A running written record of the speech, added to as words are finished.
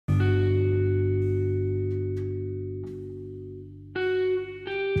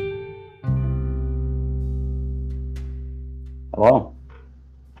Hello.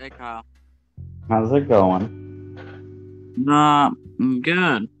 Hey Kyle. How's it going? I'm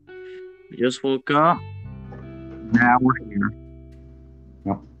good. I just woke up. Now we're here.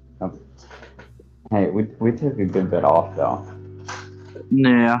 Yep. Yep. Hey, we took a good bit off though.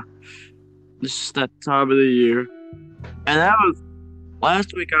 Yeah, it's just that time of the year. And that was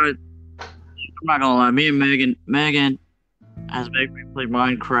last week. I'm not gonna lie. Me and Megan has made me play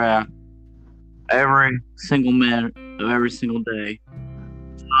Minecraft every single minute of every single day.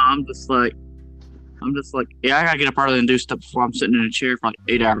 So I'm just like, yeah, I gotta get up early and do stuff before I'm sitting in a chair for like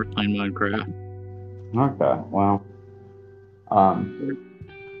 8 hours playing Minecraft. Okay. Well,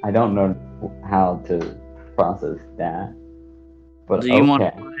 I don't know how to process that, but Do you want?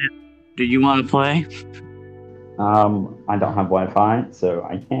 okay. Do you want to play? I don't have Wi-Fi, so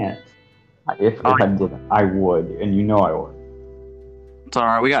I can't. Oh, If I did, I would, and you know I would. it's all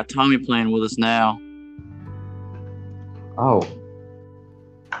right. We got Tommy playing with us now. Oh,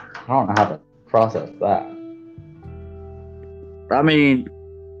 I don't know how to process that. I mean,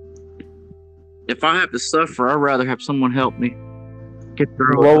 if I have to suffer, I'd rather have someone help me get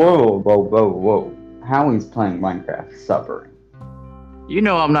through Whoa, it. whoa, whoa, whoa, whoa! Howie's playing Minecraft, suffering. You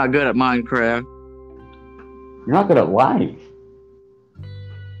know I'm not good at Minecraft, You're not good at life.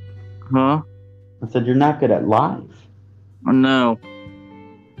 huh? I said you're not good at life. No.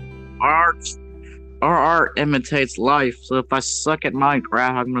 Art, our art imitates life. So if I suck at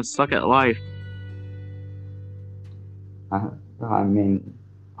Minecraft, I'm gonna suck at life. I mean,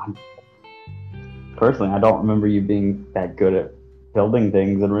 I, personally, I don't remember you being that good at building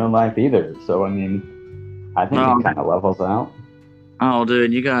things in real life either. So, I mean, I think Oh, it kind of levels out. oh,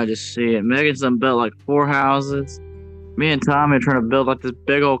 dude, you gotta just see it. Megan's done built like 4 houses. Me and Tommy are trying to build like this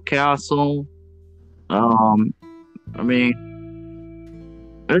big old castle. Um, I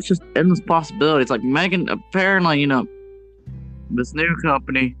mean, it's just endless possibilities. Like Megan, apparently, this new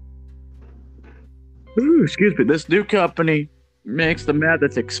company. Ooh, excuse me. This new company makes the map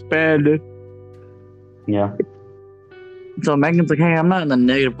that's expanded. Yeah. So Megan's like, "Hey, I'm not in the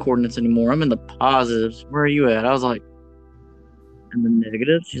negative coordinates anymore. I'm in the positives. Where are you at?" I was like, "In the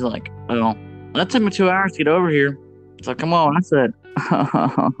negatives?" She's like, "Oh, that took me 2 hours to get over here." So come on. I said,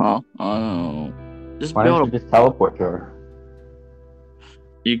 "Oh, just Why didn't build you a." just teleport to her?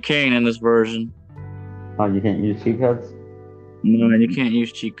 You can't in this version. Oh, you can't use cheat codes? No, and you can't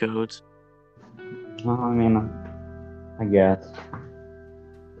use cheat codes, Oh, I mean, I guess.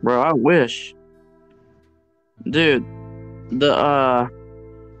 bro. I wish, dude. So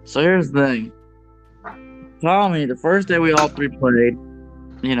here's the thing. Tommy, the first day we all three played,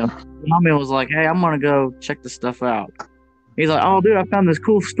 Tommy was like, "Hey, I'm gonna go check this stuff out." He's like, "Oh, dude, I found this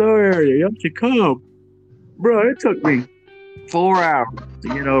cool store area. You should come." Bro, it took me 4 hours to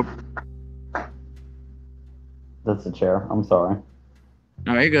get over. That's a chair. I'm sorry.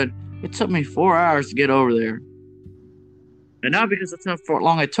 No, you're good. It took me 4 hours to get over there. And not because that's how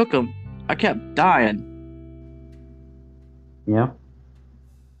long it took him. I kept dying. Yeah.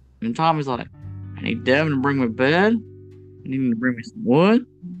 And Tommy's like, "I need Devin to bring me bed. I need him to bring me some wood.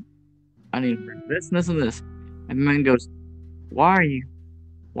 I need to bring this and this and this." And the man goes, why are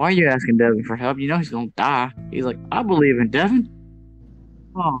you asking Devin for help? You know he's gonna die." He's like, "I believe in Devin."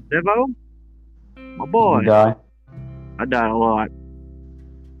 Oh, Devo, my Did you boy. die? I died a lot.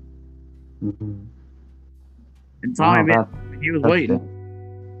 Mm-hmm. And Tommy, Oh, man, he was that's waiting. it.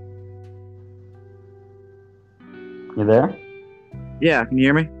 You there? Yeah, can you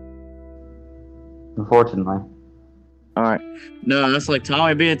hear me? Unfortunately. All right. No, that's like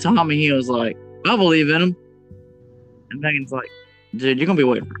Tommy being Tommy. He was like, "I believe in him." And Megan's like, "Dude, you're gonna be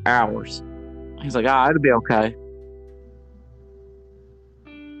waiting for hours." He's like, "It'll be okay."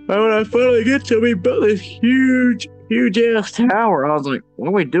 And when I finally get to him, he built this huge, huge ass tower. I was like, "What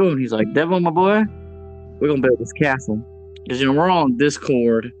are we doing?" He's like, "Devil, my boy, we're gonna build this castle." Because we're all on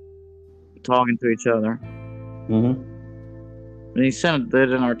Discord talking to each other. Mm-hmm. And he sent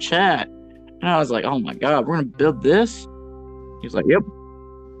it in our chat. And I was like, "Oh my god, we're gonna build this?" He's like, "Yep."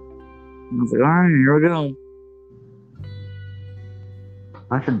 I was like, "All right, here we go."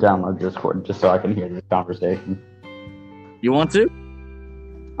 I should download Discord just so I can hear this conversation. You want to?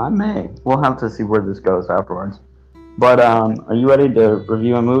 I may. We'll have to see where this goes afterwards. But are you ready to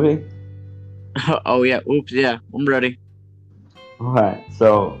review a movie? Oh yeah. Oops. Yeah. I'm ready. All right.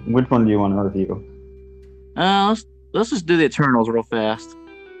 So, which one do you want to review? Let's just do the Eternals real fast.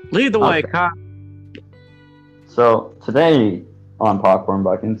 Lead the way, Okay. Kyle. So today on Popcorn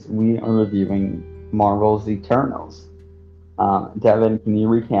Buckets, we are reviewing Marvel's Eternals. Devin, can you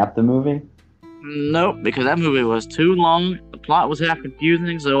recap the movie? Nope, because that movie was too long. The plot was half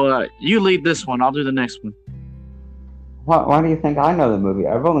confusing. So you lead this one. I'll do the next one. Why do you think I know the movie?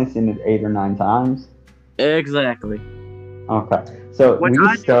 I've only seen it 8 or 9 times. Exactly. Okay, so Which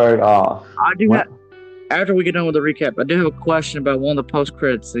we start off. I do What? have. After we get done with the recap, I do have a question about one of the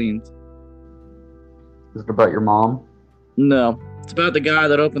post-credit scenes. Is it about your mom? No, it's about the guy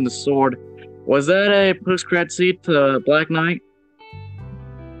that opened the sword. Was that a post-credit scene to Black Knight?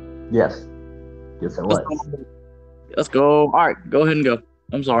 Yes. Yes, it Let's was. go. Let's go. All right, go ahead and go.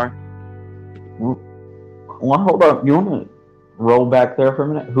 I'm sorry. Well, hold up. You want to roll back there for a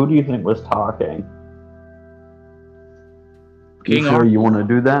minute? Who do you think was talking? You King sure Arthur. you want to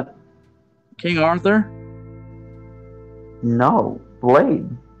do that? King Arthur. No, Blade.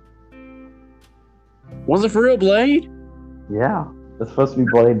 Was it for real, Blade? Yeah, it's supposed to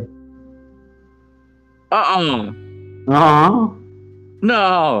be Blade. Uh-uh.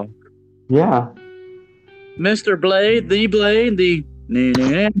 No. Yeah. Mr. Blade, the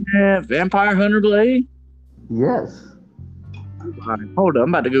Vampire Hunter Blade. Yes. All right, hold up, I'm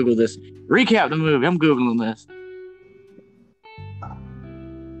about to Google this. Recap the movie. I'm Googling this.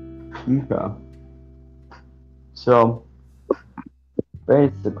 Okay. So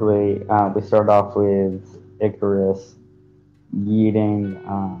basically, we start off with Icarus yeeting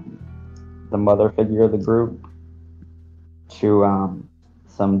the mother figure of the group to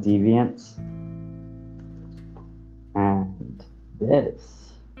some deviants, and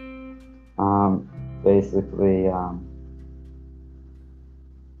this basically.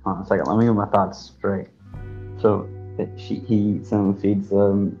 Hold on a second. Let me get my thoughts straight. So he someone feeds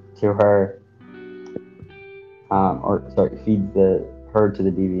them to her. Feeds her to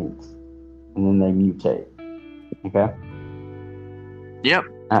the deviants, and then they mutate. Okay. Yep.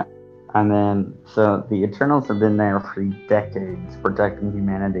 And then, so the Eternals have been there for decades, protecting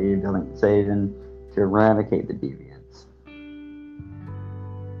humanity, building Satan to eradicate the deviants,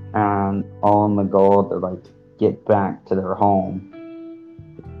 and all in the goal to like get back to their home.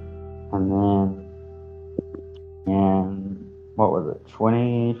 And then, in what was it,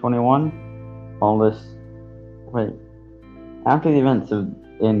 2021? All this. Wait, after the events of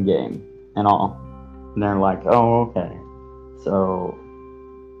Endgame and all, and they're like, oh, okay, so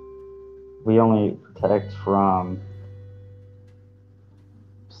we only protect from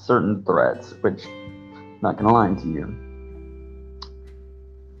certain threats, which, not gonna lie to you,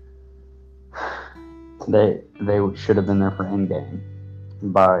 they should have been there for Endgame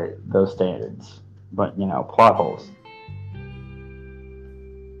by those standards, but plot holes.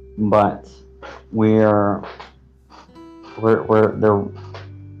 But they're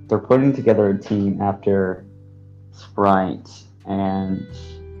putting together a team after Sprite and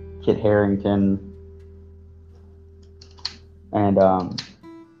Kit Harington and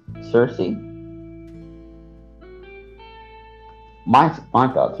Cersei. My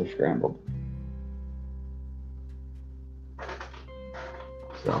thoughts are scrambled.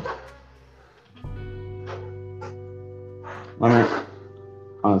 So let me hold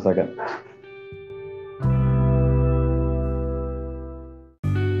on a second.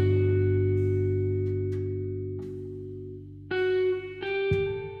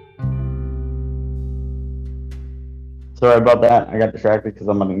 Sorry about that. I got distracted because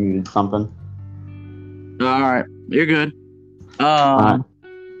somebody needed something. All right, you're good. All right.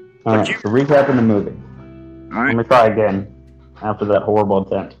 So recapping the movie. All right. Let me try again after that horrible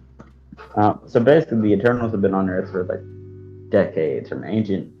attempt. So basically, the Eternals have been on Earth for like decades, from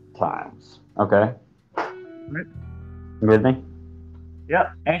ancient times. Okay. Right. You with me?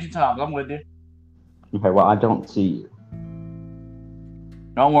 Yep. Ancient times. I'm with you. Okay. Well, I don't see you.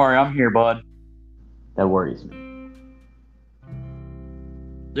 Don't worry, I'm here, bud. That worries me.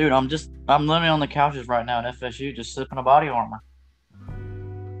 Dude, I'm literally on the couches right now at FSU, just sipping a body armor.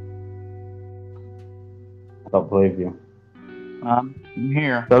 I don't believe you. I'm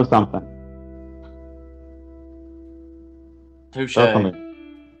here. Show something. Touche. Show something.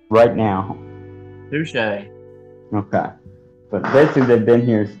 Right now. Touche. Okay. But basically, they've been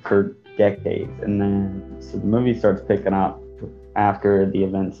here for decades, and then so the movie starts picking up after the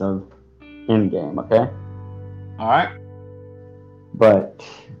events of Endgame. Okay. All right. But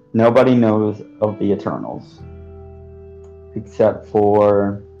nobody knows of the Eternals except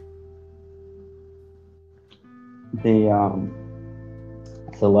for the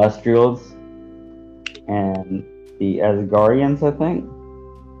Celestials and the Asgardians, I think.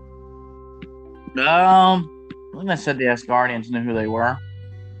 I think I said the Asgardians knew who they were.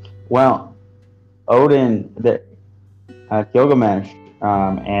 Well, Odin, Gilgamesh,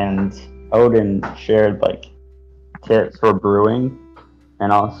 and Odin shared like tips for brewing,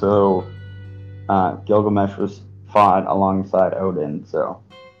 and also Gilgamesh was fought alongside Odin. So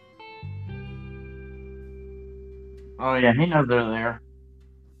Oh yeah, he knows they're there.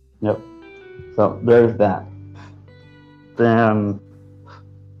 Yep. So there's that. Then,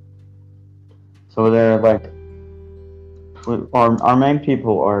 so they're like, our main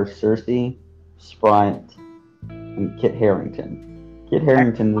people are Cersei, Sprite, and Kit Harington. Kit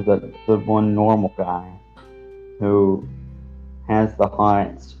Harington is the one normal guy who has the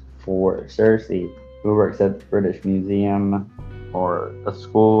hots for Cersei, who works at the British Museum or a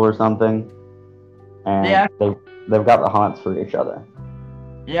school or something, and Yeah. they've got the hots for each other.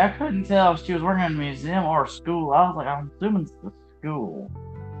 Yeah, I couldn't tell if she was working in a museum or a school. I was like, I'm assuming it's the school.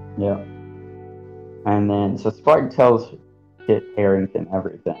 Yeah. And then so Sprite tells Kit Harington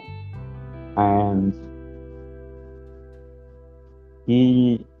everything, and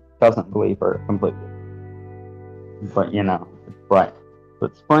he doesn't believe her completely. But you know, it's Sprite.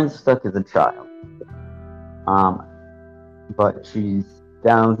 But Sprite's stuck as a child. But she's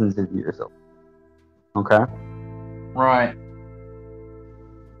thousands of years old. Okay. Right.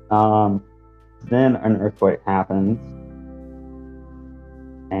 Then an earthquake happens,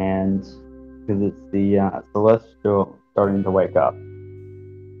 and because it's the celestial starting to wake up,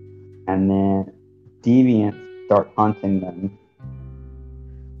 and then deviants start hunting them.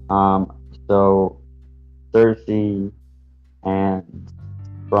 So Cersei and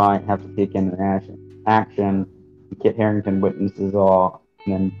Brian have to kick into action. Kit Harington witnesses all,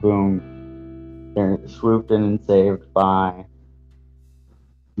 and then boom, they're swooped in and saved by,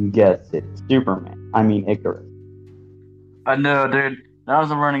 you guessed it, Superman. I mean Icarus. I know, dude. That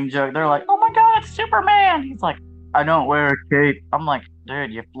was a running joke. They're like, oh my god, it's Superman! He's like, I don't wear a cape. I'm like,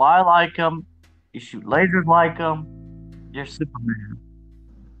 dude, you fly like him. You shoot lasers like him. You're Superman.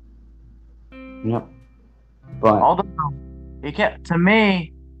 Yep. But Although, he kept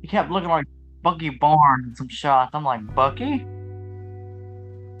looking like Bucky Barnes in some shots. I'm like, Bucky?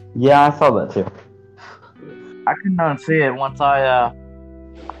 yeah, I saw that too. I couldn't unsee it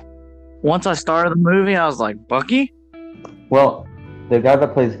once I started the movie. I was like, Bucky? Well, the guy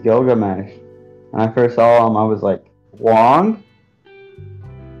that plays Gilgamesh, when I first saw him, I was like, Wong?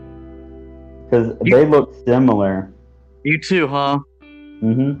 Because they look similar. You too, huh?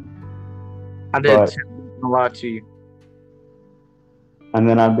 Mm-hmm. I did too. A lot to you. And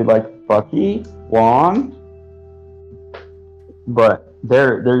then I'd be like, Bucky? Wong? But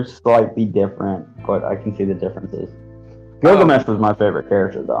they're slightly different, but I can see the differences. Gilgamesh was my favorite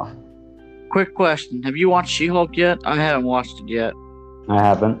character, though. Quick question. Have you watched She-Hulk yet? I haven't watched it yet. I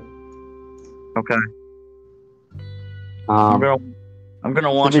haven't. Okay. I'm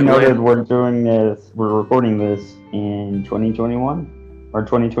gonna watch to be it noted, later. we're recording this in 2021 or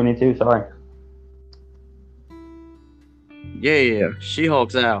 2022. Sorry. Yeah.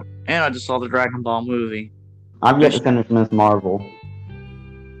 She-Hulk's out, and I just saw the Dragon Ball movie. I've yet to finish Miss Marvel.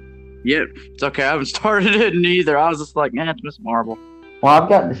 Yep, it's okay. I haven't started it neither. I was just like, it's Miss Marvel. Well, I've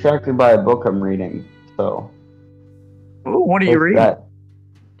got distracted by a book I'm reading, so. Oh, what are you reading?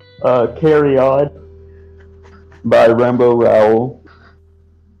 Carry On by Rainbow Rowell.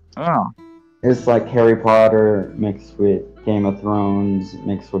 Oh. It's like Harry Potter mixed with Game of Thrones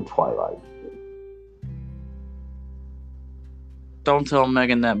mixed with Twilight. Don't tell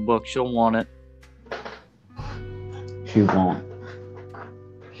Megan that book. She'll want it. She won't.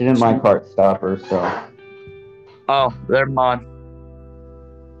 She didn't like Heartstopper, so. Oh, they're mine.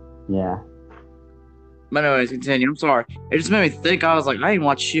 Yeah. But anyways, continue. I'm sorry. It just made me think. I was like, I didn't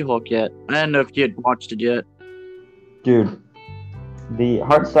watch She-Hulk yet. I didn't know if you had watched it yet. Dude, the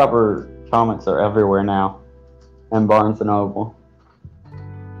Heartstopper comics are everywhere now. And Barnes & Noble.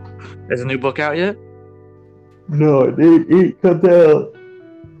 Is a new book out yet? No, it comes out,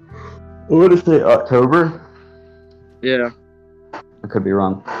 I want to say October. Yeah. I could be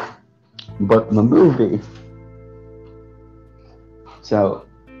wrong. But the movie. So,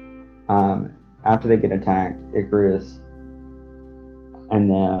 after they get attacked, Icarus and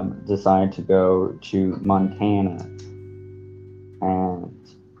them decide to go to Montana, and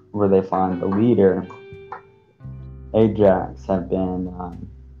where they find the leader, Ajax, have been.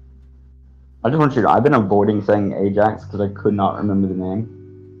 I just want you to. I've been avoiding saying Ajax because I could not remember the name.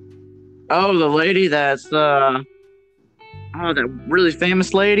 Oh, the lady that's that really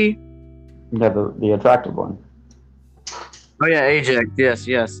famous lady. Yeah, the attractive one. Oh yeah, Ajax.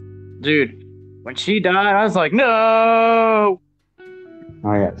 Yes. Dude, when she died, I was like, no.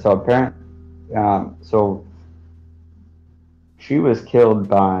 Oh yeah. So so she was killed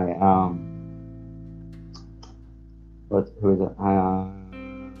by who is it?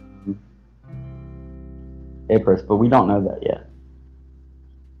 Icarus, but we don't know that yet.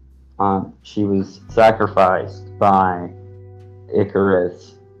 She was sacrificed by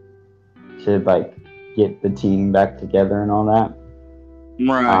Icarus to get the team back together and all that.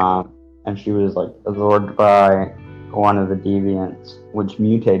 Right. And she was like absorbed by one of the deviants, which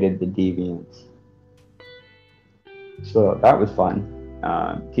mutated the deviants. So that was fun.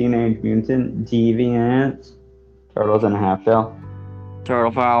 Teenage Mutant Deviants, Turtles in a Half Shell.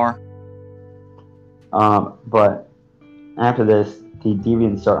 Turtle power. But after this, the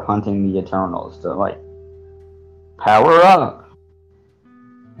deviants start hunting the Eternals to like power up.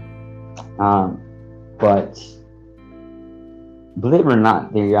 But believe it or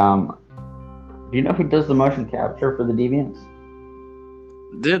not, the do you know who does the motion capture for the deviants?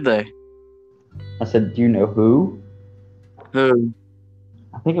 Did they? I said, do you know who? Who?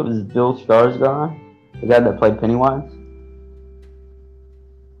 I think it was Bill Skarsgård, the guy that played Pennywise.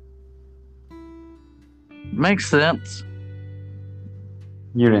 Makes sense.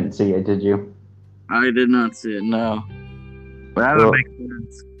 You didn't see it, did you? I did not see it, no. But that would make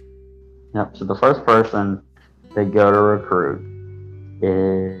sense. Yep, so the first person they go to recruit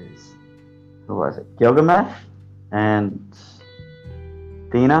is, who was it? Gilgamesh and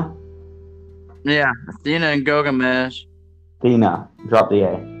Thena? Yeah, Athena and Gilgamesh. Thena, drop the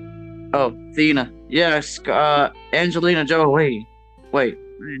A. Oh, Athena. Yes, Angelina Jolie. Wait,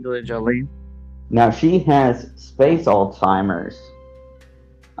 Angelina Jolie. Now she has space Alzheimer's,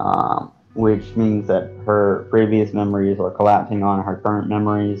 which means that her previous memories are collapsing on her current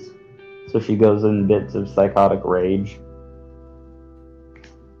memories. So she goes in bits of psychotic rage.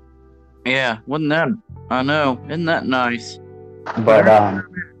 Yeah, wasn't that? I know, isn't that nice? But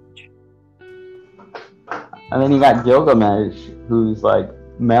and then you got Gilgamesh, who's like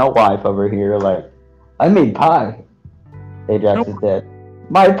male wife over here, like, I made pie. Ajax is dead.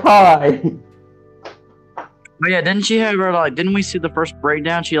 My pie. Oh yeah, didn't she have her like? Didn't we see the first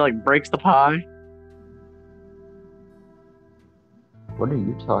breakdown? She like breaks the pie. What are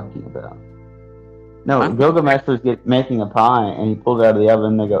you talking about? No, Gilgamesh was making a pie, and he pulls it out of the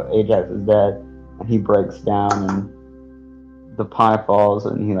oven. And they go, Ajax is dead, and he breaks down, and the pie falls,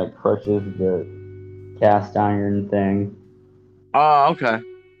 and he like crushes the cast iron thing. Oh, okay.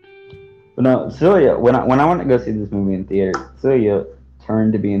 But no, Celia, when I went to go see this movie in theater, Celia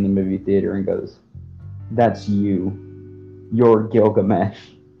turned to be in the movie theater and goes, "That's you. You're Gilgamesh."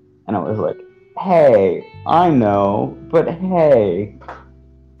 And I was like, "Hey, I know, but hey."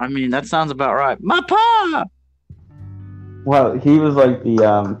 I mean, that sounds about right. My pie! Well, he was like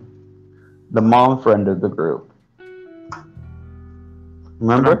the mom friend of the group.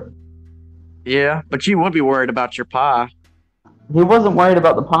 Remember? Yeah, but you would be worried about your pie. He wasn't worried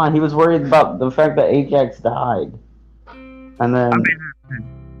about the pie. He was worried about the fact that Ajax died. And then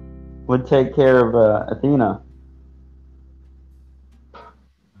would take care of Athena.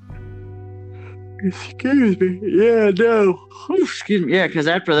 Excuse me. Yeah, no. Excuse me. Yeah, because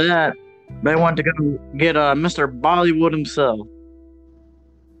after that, they wanted to go get Mr. Bollywood himself.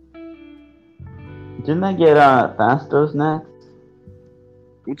 Didn't they get Fastos next?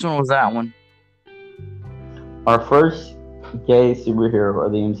 Which one was that one? Our first gay superhero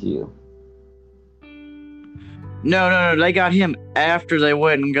of the MCU. No. They got him after they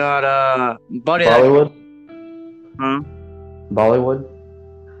went and got Buddy. Bollywood? Huh? Bollywood?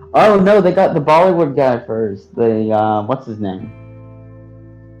 Oh no, they got the Bollywood guy first. The what's his name?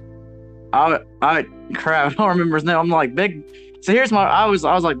 I crap, I don't remember his name. I'm like big. So here's my. I was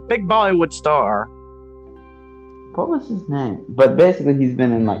like big Bollywood star. What was his name? But basically, he's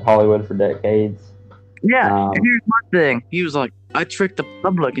been in like Hollywood for decades. Yeah, and here's my thing. He was like, I tricked the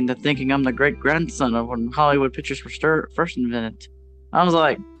public into thinking I'm the great grandson of when Hollywood pictures were first invented. I was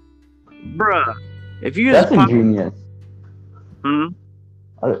like, bruh, if you that's ingenious. Hmm?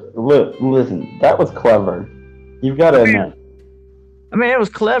 Listen, that was clever. You've got to admit. I mean, it was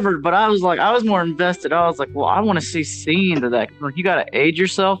clever, but I was more invested. I was like, well, I want to see scenes of that. Like, you got to age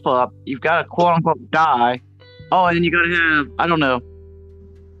yourself up. You've got to quote unquote die. Oh, and you got to have, I don't know,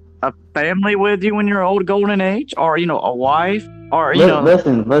 a family with you when you're old golden age, or a wife, or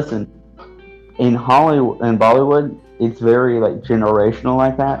Listen. In Hollywood and Bollywood, it's very like generational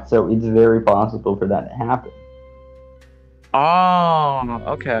like that, so it's very possible for that to happen. Oh,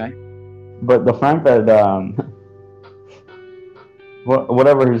 okay. But the fact that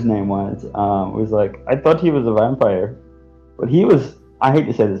whatever his name was like, I thought he was a vampire, but he was. I hate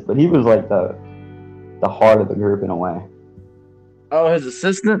to say this, but he was like the heart of the group in a way. Oh, his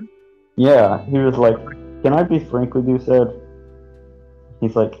assistant? Yeah, he was like, "Can I be frank with you, Sid?"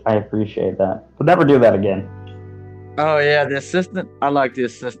 He's like, "I appreciate that, but never do that again." Oh yeah, the assistant. I like the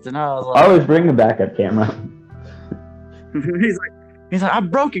assistant. I was like, always bring a backup camera. he's like, I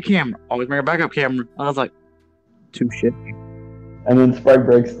broke your camera. Always bring a backup camera. I was like, too shit. And then Sprite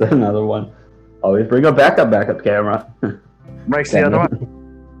breaks another one. Always bring a backup camera. Breaks the other one.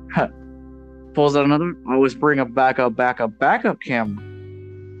 Pulls out another. Always bring a backup camera.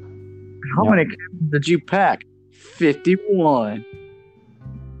 How Yep. many cameras did you pack? 51.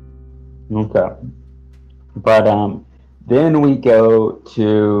 Okay. But then we go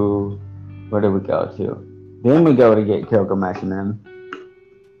to where do we go to? Then we go to get Gilgamesh and them.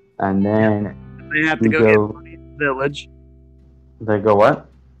 And then They have to we go get go money in the village. they go what?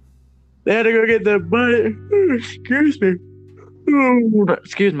 They had to go get the money. Excuse me.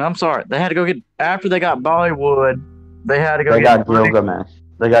 Excuse me, I'm sorry. They had to go get, after they got Bollywood, they had to go They get got money. Gilgamesh.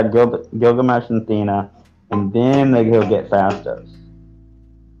 They got Gilgamesh and Athena, and then they go get Fastos.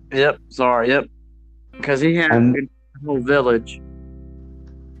 Yep, sorry, yep. Because he had And- the whole village.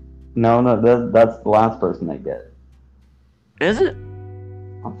 No, that's the last person they get. Is it?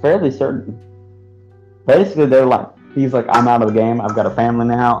 I'm fairly certain. Basically, they're like, he's like, I'm out of the game. I've got a family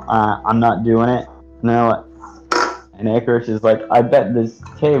now. I'm not doing it. And they're like, and Icarus is like, I bet this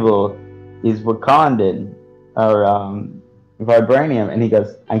table is Wakandan or vibranium. And he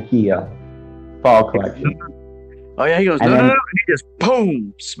goes, IKEA, fall collection. Oh yeah, he goes, And no, then- no, no. And he just,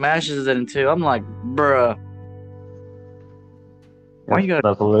 boom, smashes it in two. I'm like, bruh. Why you gotta-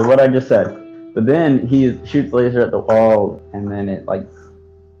 That's literally what I just said. But then he shoots laser at the wall, and then it like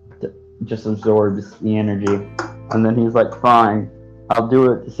just absorbs the energy. And then he's like, "Fine, I'll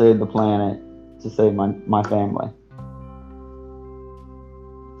do it to save the planet, to save my family."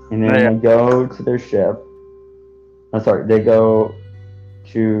 And then Yeah. they go to their ship. I'm sorry, they go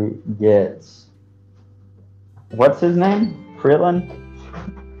to get what's his name? Krillin?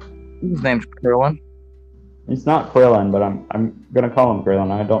 His name's Krillin. It's not Krillin, but I'm gonna call him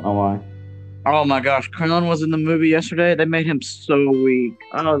Krillin. I don't know why. Oh my gosh, Krillin was in the movie yesterday. They made him so weak.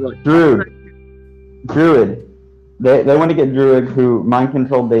 I was like, Druid. They want to get Druid, who mind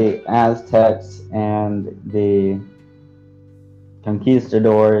controlled the Aztecs and the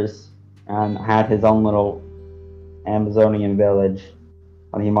conquistadors, and had his own little Amazonian village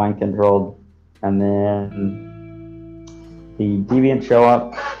when he mind controlled. And then the deviants show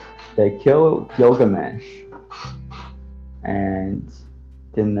up. They kill Gilgamesh, and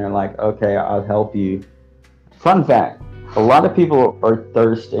then they're like, "Okay, I'll help you." Fun fact: a lot of people are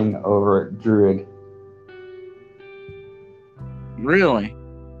thirsting over Druid. really?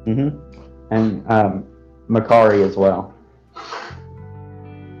 And Makari as well.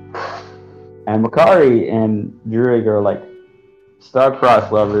 And Makari and Druid are like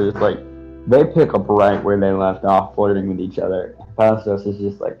star-crossed lovers. Like they pick up right where they left off, flirting with each other. Fastos is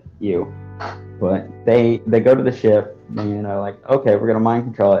just like you. But they go to the ship, and they're like, okay, we're gonna mind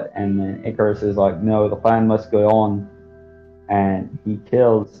control it. And then Icarus is like, no, the plan must go on. And he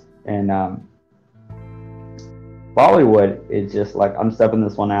kills. And Bollywood is just like, I'm stepping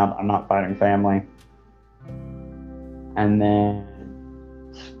this one out. I'm not fighting family. And then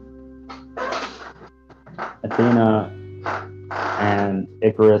Athena and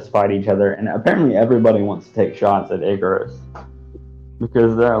Icarus fight each other, and apparently everybody wants to take shots at Icarus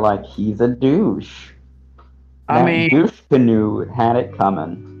because they're like, he's a douche. I mean, douche canoe had it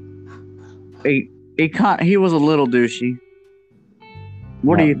coming. he was a little douchey.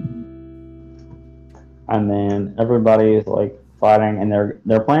 What do Yeah. you? And then everybody is like fighting, and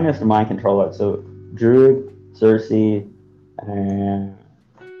their plan is to mind control it. So Druid, Cersei, and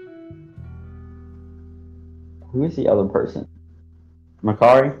who is the other person?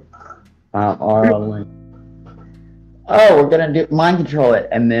 Makari are like, oh, we're gonna do mind control it,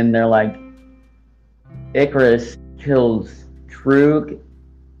 and then they're like, Icarus kills Trug,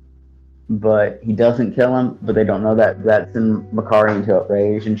 but he doesn't kill him. But they don't know that that's in Makari into a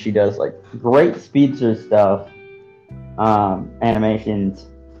rage, and she does like great speedster stuff, animations,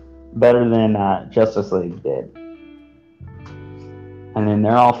 better than Justice League did. And then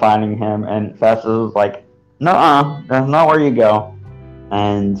they're all fighting him, and Fastos is like, "No, that's not where you go."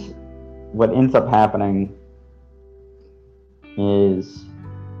 And what ends up happening is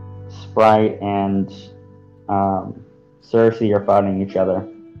Sprite and Cersei are fighting each other.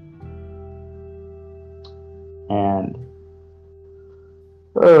 And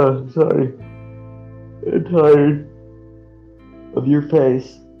oh, sorry, I'm tired of your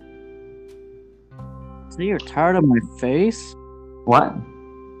face. So you're tired of my face? What?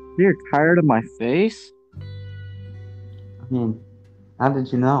 You're tired of my face? I mean, how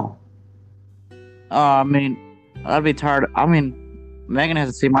did you know? I mean, I'd be tired. I mean, Megan has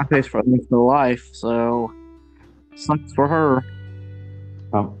to see my face for the rest of her life, so sucks for her.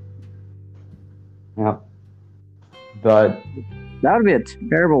 Yeah. But That would be a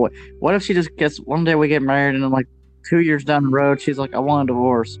terrible way. What if she just gets one day we get married and then like 2 years down the road, she's like, I want a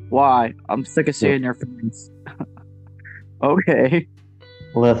divorce. Why? I'm sick of seeing your face. Okay.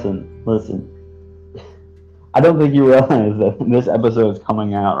 Listen. I don't think you realize that this episode is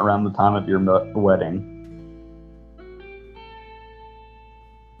coming out around the time of your wedding.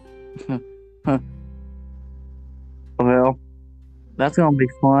 Well, that's gonna be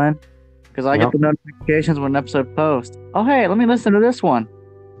fun because I get the notifications when an episode posts. Oh, hey, let me listen to this one.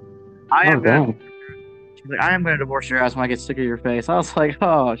 I am gonna divorce your ass when I get sick of your face. I was like,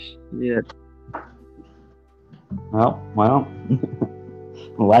 oh shit. Well,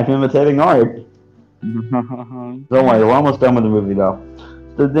 life imitating art. Don't worry, we're almost done with the movie though.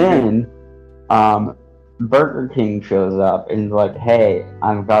 So then, Burger King shows up and he's like, "Hey,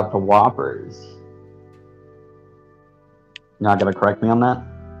 I've got the Whoppers." You're not gonna correct me on that?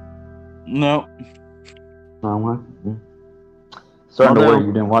 No. Oh, what? Starting to worry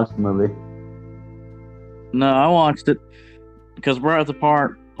you didn't watch the movie. No, I watched it because we're at the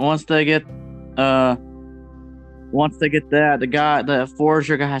part. Once they get that, the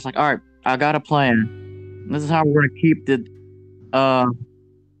forager guy's like, all right, I got a plan. This is how we're gonna keep the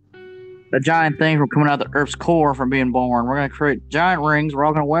giant thing from coming out of the Earth's core from being born. We're gonna create giant rings. We're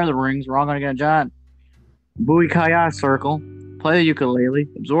all gonna wear the rings. We're all gonna get a giant buoy kayak circle, play the ukulele,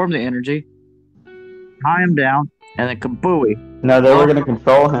 absorb the energy, tie him down, and then kabooey. No, they were gonna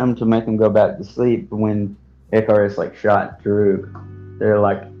control him to make him go back to sleep when Icarus shot Droog. They're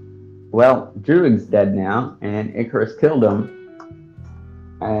like, well, Droog's dead now, and Icarus killed him.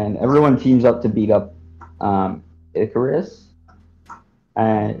 And everyone teams up to beat up Icarus.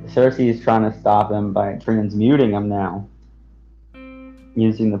 And Cersei is trying to stop him by transmuting him now,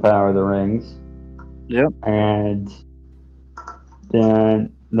 using the power of the rings. Yep. And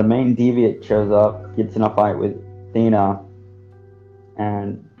then the main deviant shows up, gets in a fight with Athena,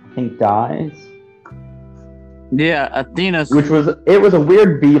 and I think dies. Yeah, Athena's. It was a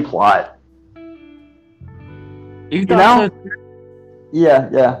weird B plot. You know? So?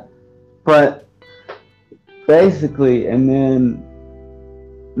 Yeah. But basically, and then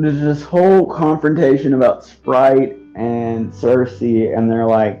there's this whole confrontation about Sprite and Cersei, and they're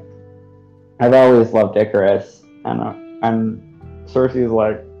like, I've always loved Icarus. And Cersei's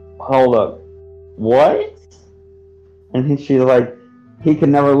like, hold up, what? And she's like, he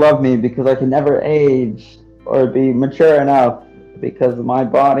can never love me because I can never age or be mature enough because my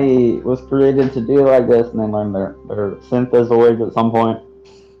body was created to do like this. And they learn their synthezoids at some point.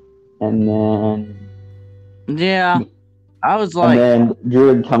 And then... Yeah, I was like... And then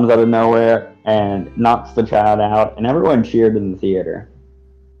Druid comes out of nowhere and knocks the child out, and everyone cheered in the theater.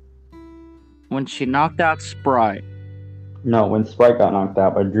 When she knocked out Sprite. No, when Sprite got knocked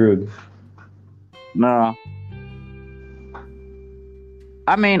out by Druid. No.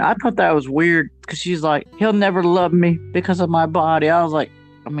 I mean, I thought that was weird because she's like, he'll never love me because of my body. I was like,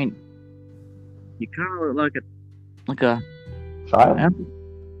 I mean, you kind of look like a child.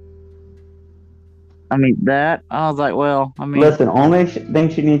 I mean, that I was like, well, I mean, listen, only thing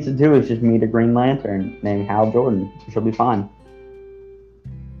she needs to do is just meet a Green Lantern named Hal Jordan. She'll be fine.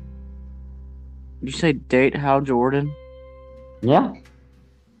 Did you say date Hal Jordan? Yeah.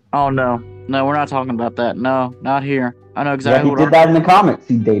 Oh no, we're not talking about that. No, not here. I know exactly. Yeah, he did that in the comics.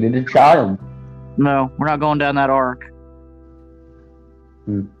 He dated a child. No, we're not going down that arc.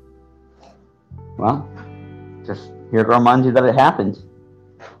 Well, just here to remind you that it happened.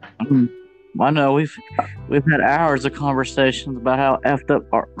 I know we've had hours of conversations about how effed up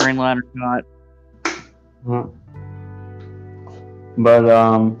our Green Lantern got.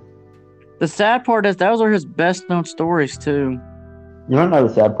 But the sad part is those are his best known stories too. You don't know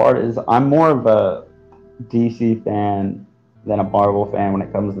the sad part is I'm more of a DC fan than a Marvel fan when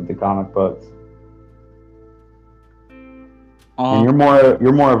it comes to the comic books. And you're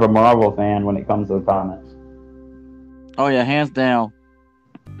more of a Marvel fan when it comes to the comics. Oh yeah, hands down.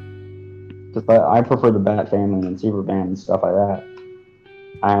 Just I prefer the Bat Family and Superman and stuff like that.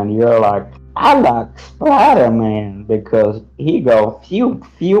 And you're like, I like Spider-Man because he goes phew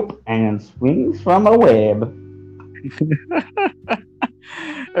phew and swings from a web.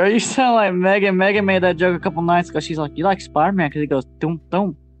 Or you sound like Megan. Megan made that joke a couple nights ago. She's like, you like Spider-Man because he goes doom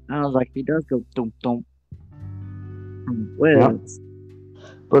doom. And I was like, he does go doom doom. Yep.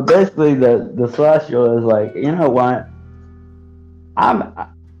 But basically, the Celestial is like, you know what?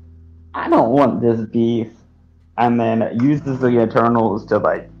 I don't want this beef, and then uses the Eternals to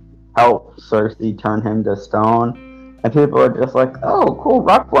help Cersei turn him to stone, and people are just like, oh, cool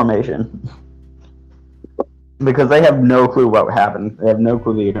rock formation. Because they have no clue what happened. They have no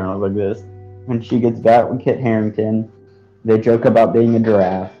clue the Eternals exist. And she gets back with Kit Harington. They joke about being a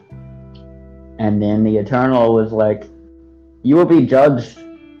giraffe. And then the Eternal was like, you will be judged.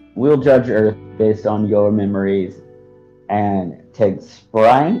 We'll judge Earth based on your memories. And take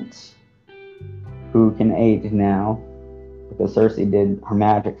Sprite, who can age now, because Cersei did her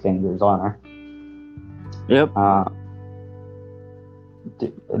magic fingers on her. Yep.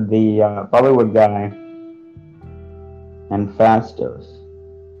 The Bollywood guy and Fastos.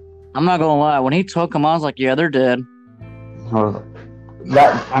 I'm not gonna lie. When he took them, I was like, yeah, they're dead.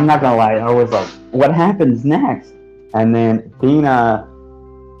 I'm not gonna lie. I was like, what happens next? And then Dina,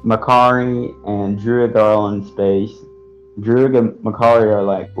 Makari, and Druig are all in space. Druig and Makari are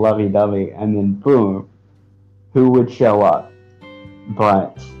like lovey-dovey, and then boom, who would show up?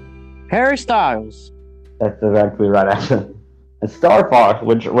 But Harry Styles. that's exactly right after. Starfox,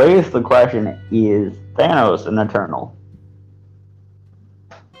 which raised the question: is Thanos an Eternal?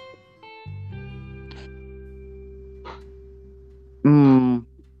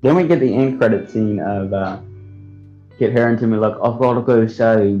 Then we get the end credit scene of Kit Harington be like, I've got to go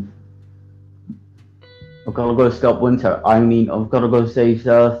stop Winter. I mean, I've got to go save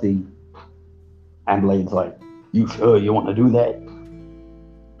Cersei. And Blade's like, you sure you want to do that?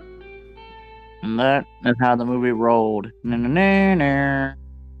 And that is how the movie rolled. Yep.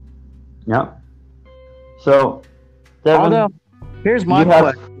 So, Devin, although, here's my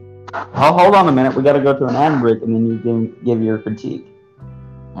question. Hold on a minute. We got to go to an ad break, and then you can give your critique.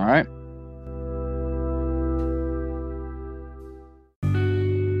 All right.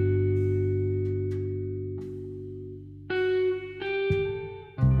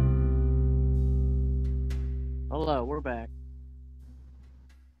 Hello, we're back.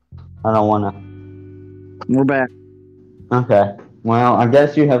 I don't want to. We're back. Okay. Well, I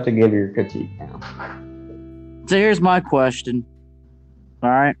guess you have to give your critique now. So here's my question. All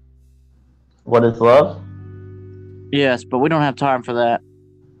right. What is love? Yes, but we don't have time for that.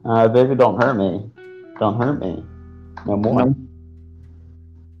 Baby, don't hurt me. Don't hurt me. No more. Nope.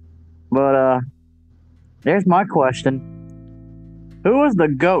 But, there's my question. Who was the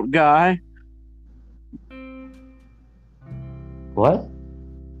goat guy? What?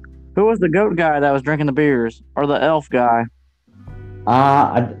 Who was the goat guy that was drinking the beers? Or the elf guy?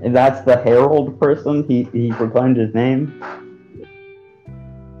 That's the herald person. He proclaimed his name.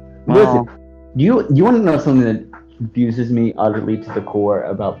 Well, Listen, you want to know something that confuses me utterly to the core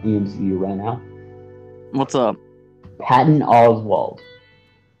about the MCU right now? what's up? Patton Oswalt.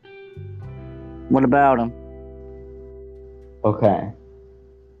 What about him? Okay.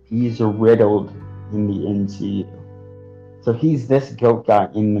 He's riddled in the MCU. So he's this goat guy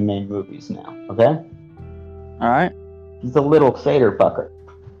in the main movies now, okay? Alright. He's a little satyr fucker.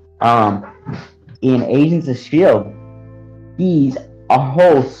 In Agents of S.H.I.E.L.D., he's a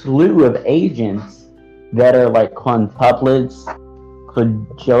whole slew of agents that are like quintuplets,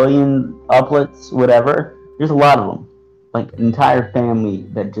 quadrillion uplets, whatever. There's a lot of them. Like, an entire family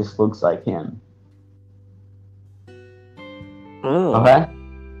that just looks like him. Ugh. Okay?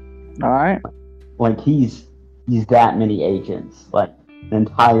 Alright. Like, he's that many agents. Like, an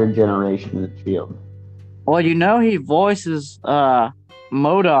entire generation of the S.H.I.E.L.D. Well, you know he voices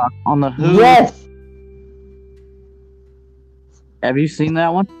MODOK on the Who. Yes! Have you seen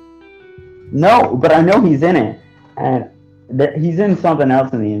that one? No, but I know he's in it. And he's in something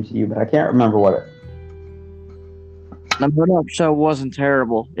else in the MCU, but I can't remember what it is. The MODOK show wasn't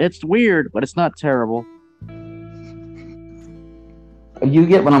terrible. It's weird, but it's not terrible. You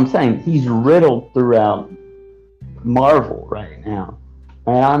get what I'm saying? He's riddled throughout Marvel right now.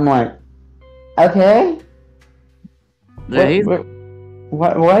 And I'm like, okay? Dude,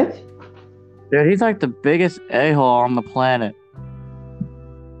 What? Dude, he's like the biggest a-hole on the planet.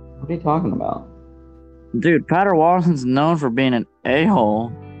 What are you talking about? Dude, Patrick Watson's known for being an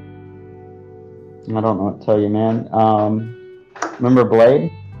a-hole. I don't know what to tell you, man. Remember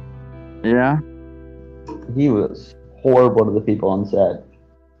Blade? Yeah. He was horrible to the people on set.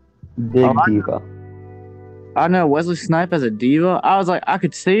 Big diva. I know Wesley Snipes as a diva. I was like, I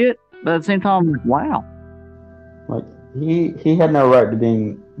could see it, but at the same time, I'm like, wow. Like, he had no right to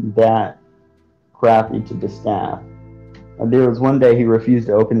being that crappy to the staff. And there was one day he refused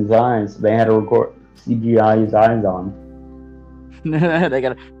to open his eyes, so they had to record CGI his eyes on. They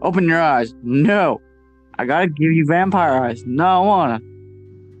gotta open your eyes. No. I gotta give you vampire eyes. No, I wanna.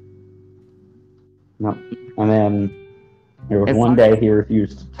 No. And then there was one day he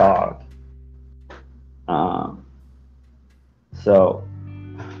refused to talk. So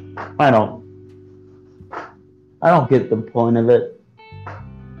I don't get the point of it.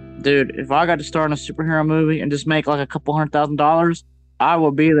 Dude, if I got to star in a superhero movie and just make like a couple $100,000, I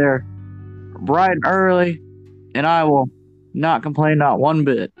will be there bright and early, and I will not complain not one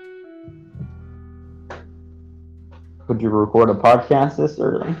bit. Would you record a podcast this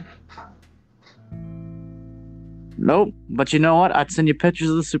early? Nope. But you know what? I'd send you pictures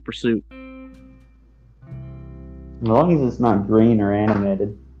of the super suit. As long as it's not green or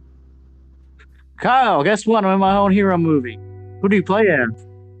animated. Kyle, guess what? I'm in my own hero movie. Who do you play as?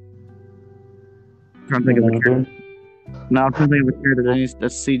 I'm trying to think of a character. No, I'm trying to think of a character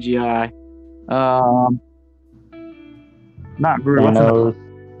that's CGI. Not Groot. Thanos,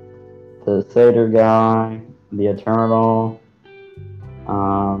 the Satyr guy, the Eternal,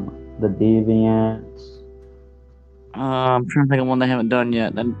 the Deviant. I'm trying to think of one they haven't done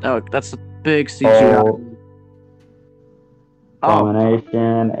yet. That's a big CGI.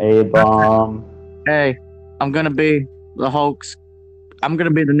 Abomination, A-Bomb. Hey, I'm gonna be the Hulk's. I'm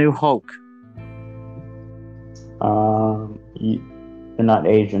gonna be the new Hulk. You're not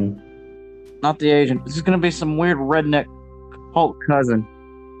Asian. Not the Asian. This is gonna be some weird redneck Hulk cousin.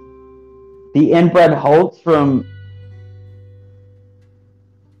 The inbred Hulk from.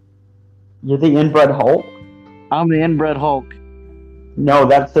 You're the inbred Hulk? I'm the inbred Hulk. No,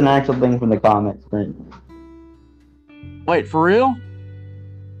 that's an actual thing from the comics. Right? Wait, for real?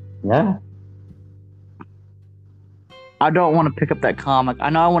 Yeah. I don't want to pick up that comic. I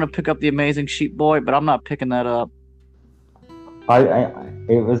know I want to pick up the Amazing Sheep Boy, but I'm not picking that up.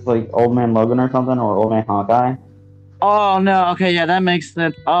 It was like Old Man Logan or something, or Old Man Hawkeye. Oh no, okay, yeah, that makes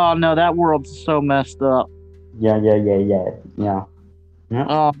sense. Oh no, that world's so messed up. Yeah.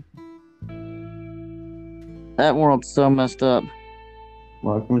 Oh, that world's so messed up.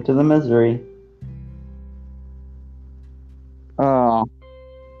 Welcome to the misery. Oh,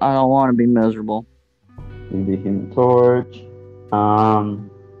 I don't want to be miserable. You be Human Torch.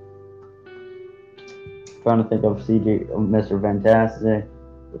 Trying to think of CG, Mr. Fantastic,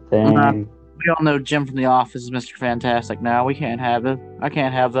 the Thing. We all know Jim from The Office is Mr. Fantastic now. We can't have it. I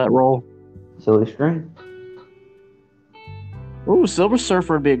can't have that role. Silly String. Ooh, Silver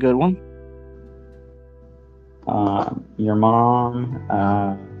Surfer would be a good one. Your mom.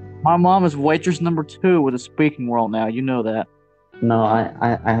 My mom is waitress number 2 with a speaking role now. You know that. No,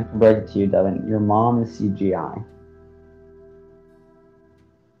 I have to break it to you, Devin. Your mom is CGI.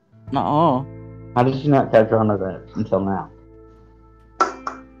 No. How did you not catch on to that until now?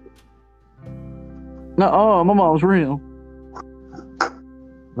 No, my mom's real.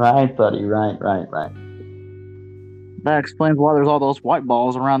 Right, buddy. Right. That explains why there's all those white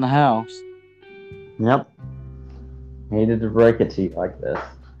balls around the house. Yep. Hated to break it to you like this.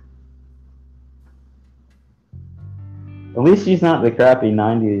 At least she's not the crappy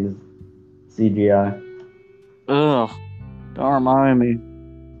 90s CGI. Ugh. Don't remind me.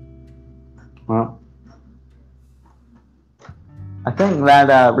 Well, I think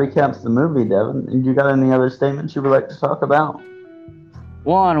that recaps the movie, Devin. You got any other statements you would like to talk about?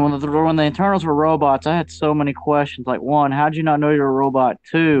 One, when the Eternals were robots, I had so many questions. Like, one, how'd you not know you're a robot?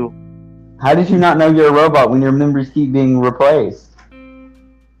 2, how did you not know you're a robot when your members keep being replaced?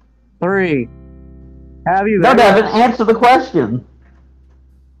 3, have you No, Devin, answer the question.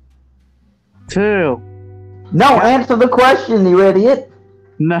 2, No, answer the question, you idiot.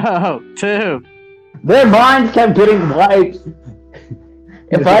 no, 2. Their minds kept getting wiped.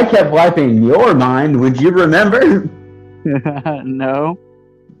 If I kept wiping your mind, would you remember? No.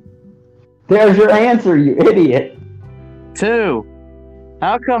 There's your answer, you idiot. 2,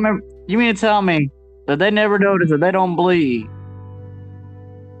 how come you mean to tell me that they never notice that they don't bleed?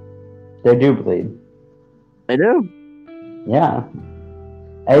 They do bleed. They do? Yeah.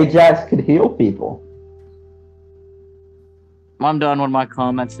 Ajax could heal people. I'm done with my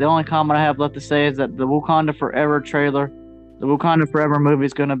comments. The only comment I have left to say is that the Wakanda Forever trailer, the Wakanda Forever movie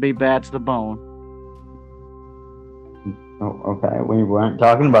is going to be bad to the bone. Oh, okay, we weren't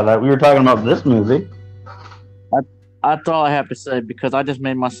talking about that. We were talking about this movie. That's all I have to say because I just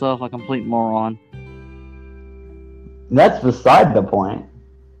made myself a complete moron. That's beside the point.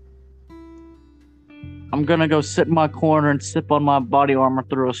 I'm going to go sit in my corner and sip on my body armor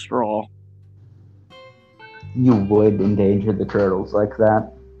through a straw. You would endanger the turtles like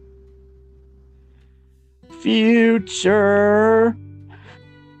that. Future.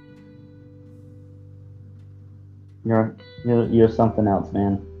 You're something else,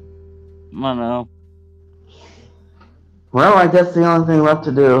 man. I know. Well, I guess the only thing left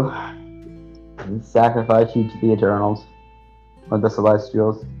to do is sacrifice you to the Eternals or the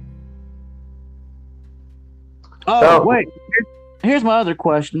Celestials. Oh, wait. Here's my other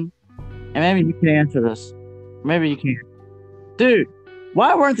question. And maybe you can answer this. Maybe you can't. Dude,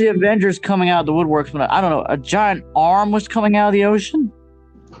 why weren't the Avengers coming out of the woodworks when, I don't know, a giant arm was coming out of the ocean?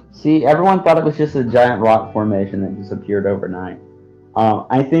 See, everyone thought it was just a giant rock formation that disappeared overnight.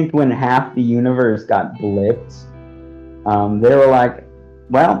 I think when half the universe got blipped They were like,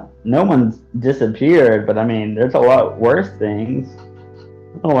 well, no one's disappeared, but I mean, there's a lot worse things.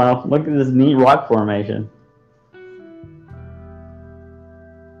 Oh well, look at this neat rock formation.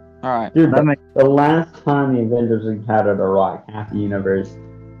 Alright, Dude, that makes the last time the Avengers encountered a rock, half the universe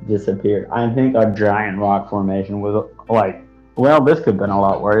disappeared. I think a giant rock formation was like, well, this could have been a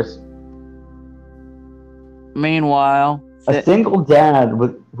lot worse. meanwhile, A single dad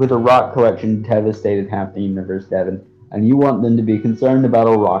with a rock collection devastated half the universe, Devin, and you want them to be concerned about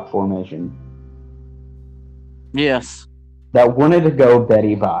a rock formation yes. that wanted to go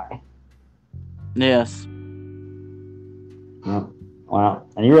Betty by. Yes. Oh, wow.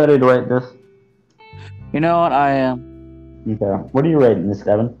 Are you ready to rate this? You know what? I am. Okay. What are you rating this,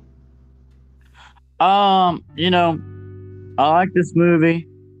 Devin? You know, I like this movie.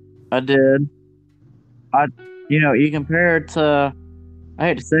 I did. You compare it to, I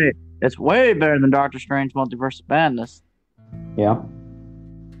hate to say it, it's way better than Doctor Strange Multiverse of Madness. Yeah.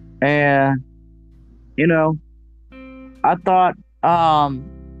 And, I thought, I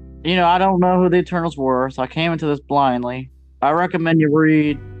don't know who the Eternals were, so I came into this blindly. I recommend you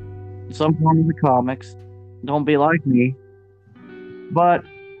read some form of the comics. Don't be like me. But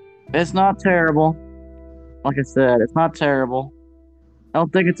it's not terrible. Like I said, it's not terrible. I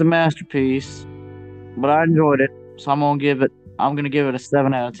don't think it's a masterpiece, but I enjoyed it, so I'm gonna give it a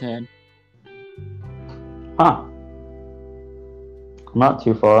 7 out of 10. Huh. I'm not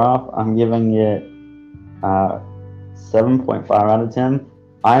too far off. I'm giving it 7.5 out of 10.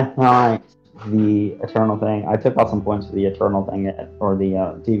 I liked the Eternal thing. I took off some points for the Eternal thing or the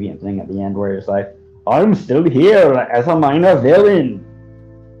Deviant thing at the end where it's like, I'm still here as a minor villain.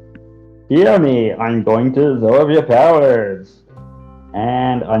 Hear me, I'm going to absorb your powers.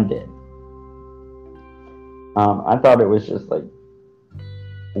 And I'm dead. I thought it was just like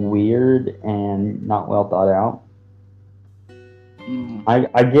weird and not well thought out.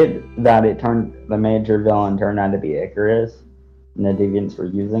 I get that the major villain turned out to be Icarus, and the Deviants were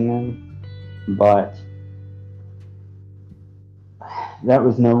using him, but that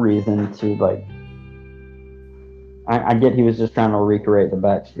was no reason to like. I get he was just trying to recreate the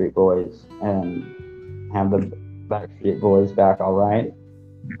Backstreet Boys and have the Backstreet Boys back, all right.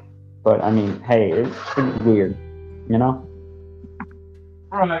 But I mean, hey, it's weird, you know.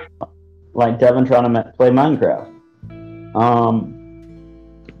 Right. Like Devin trying to play Minecraft.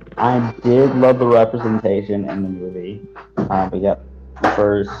 I did love the representation in the movie. We got the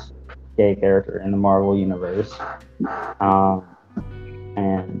first gay character in the Marvel universe,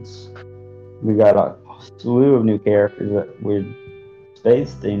 and we got a slew of new characters with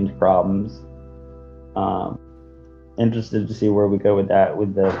space-themed problems. Interested to see where we go with that,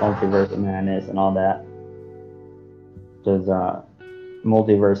 with the multiverse of madness and all that. Because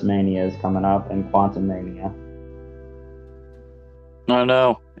Multiverse Mania is coming up, and Quantum Mania. I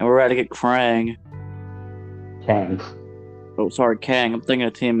know, and we're about to get Krang. Kang. Oh, sorry, Kang. I'm thinking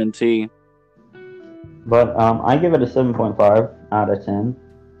of TMNT. But I give it a 7.5 out of 10.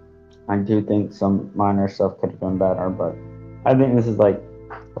 I do think some minor stuff could have been better, but I think this is like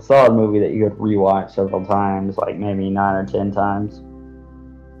a solid movie that you could rewatch several times, like maybe 9 or 10 times.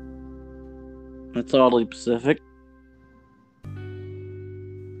 That's oddly specific.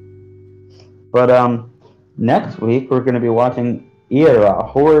 But next week we're going to be watching Era,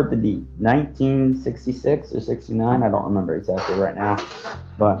 Horror of the Deep, 1966 or 69. I don't remember exactly right now,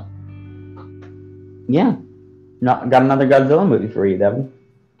 but yeah, got another Godzilla movie for you, Devin.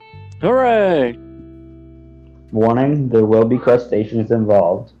 Hooray! Warning: there will be crustaceans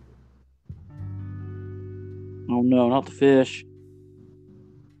involved. Oh no, not the fish.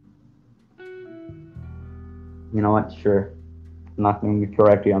 You know what? Sure, I'm not going to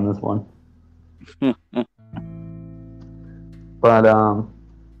correct you on this one. But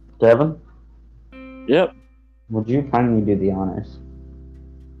Devin? Yep. Would you kindly do the honors?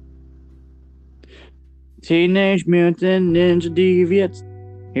 Teenage Mutant Ninja Deviants.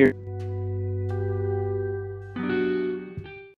 Here.